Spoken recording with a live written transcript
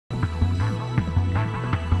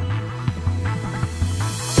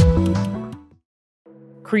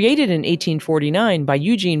Created in 1849 by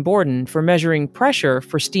Eugene Borden for measuring pressure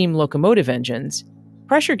for steam locomotive engines,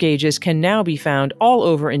 pressure gauges can now be found all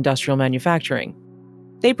over industrial manufacturing.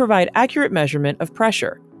 They provide accurate measurement of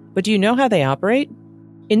pressure, but do you know how they operate?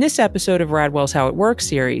 In this episode of Radwell's How It Works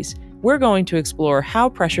series, we're going to explore how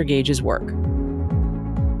pressure gauges work.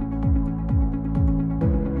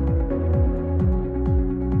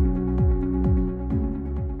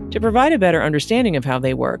 To provide a better understanding of how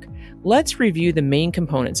they work, let's review the main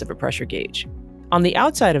components of a pressure gauge. On the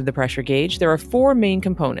outside of the pressure gauge, there are four main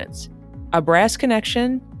components: a brass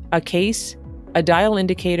connection, a case, a dial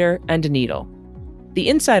indicator, and a needle. The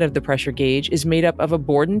inside of the pressure gauge is made up of a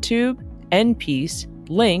Borden tube, end piece,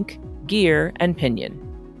 link, gear, and pinion.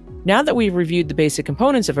 Now that we've reviewed the basic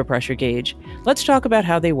components of a pressure gauge, let's talk about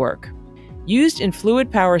how they work. Used in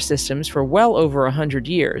fluid power systems for well over 100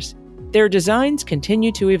 years, their designs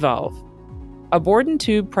continue to evolve. A Borden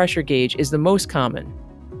tube pressure gauge is the most common.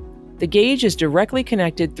 The gauge is directly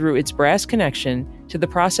connected through its brass connection to the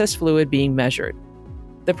process fluid being measured.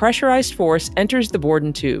 The pressurized force enters the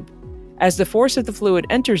Borden tube. As the force of the fluid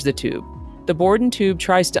enters the tube, the Borden tube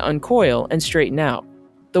tries to uncoil and straighten out.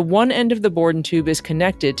 The one end of the Borden tube is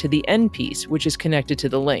connected to the end piece, which is connected to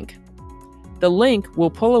the link. The link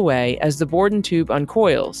will pull away as the Borden tube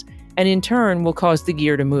uncoils, and in turn will cause the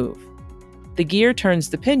gear to move. The gear turns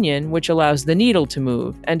the pinion, which allows the needle to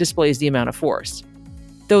move and displays the amount of force.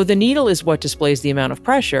 Though the needle is what displays the amount of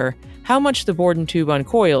pressure, how much the Borden tube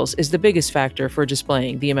uncoils is the biggest factor for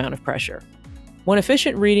displaying the amount of pressure. When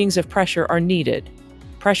efficient readings of pressure are needed,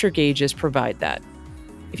 pressure gauges provide that.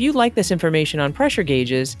 If you like this information on pressure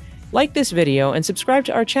gauges, like this video and subscribe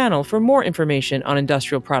to our channel for more information on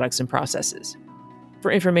industrial products and processes.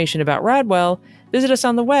 For information about Radwell, visit us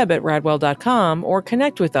on the web at radwell.com or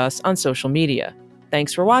connect with us on social media.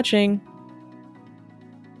 Thanks for watching.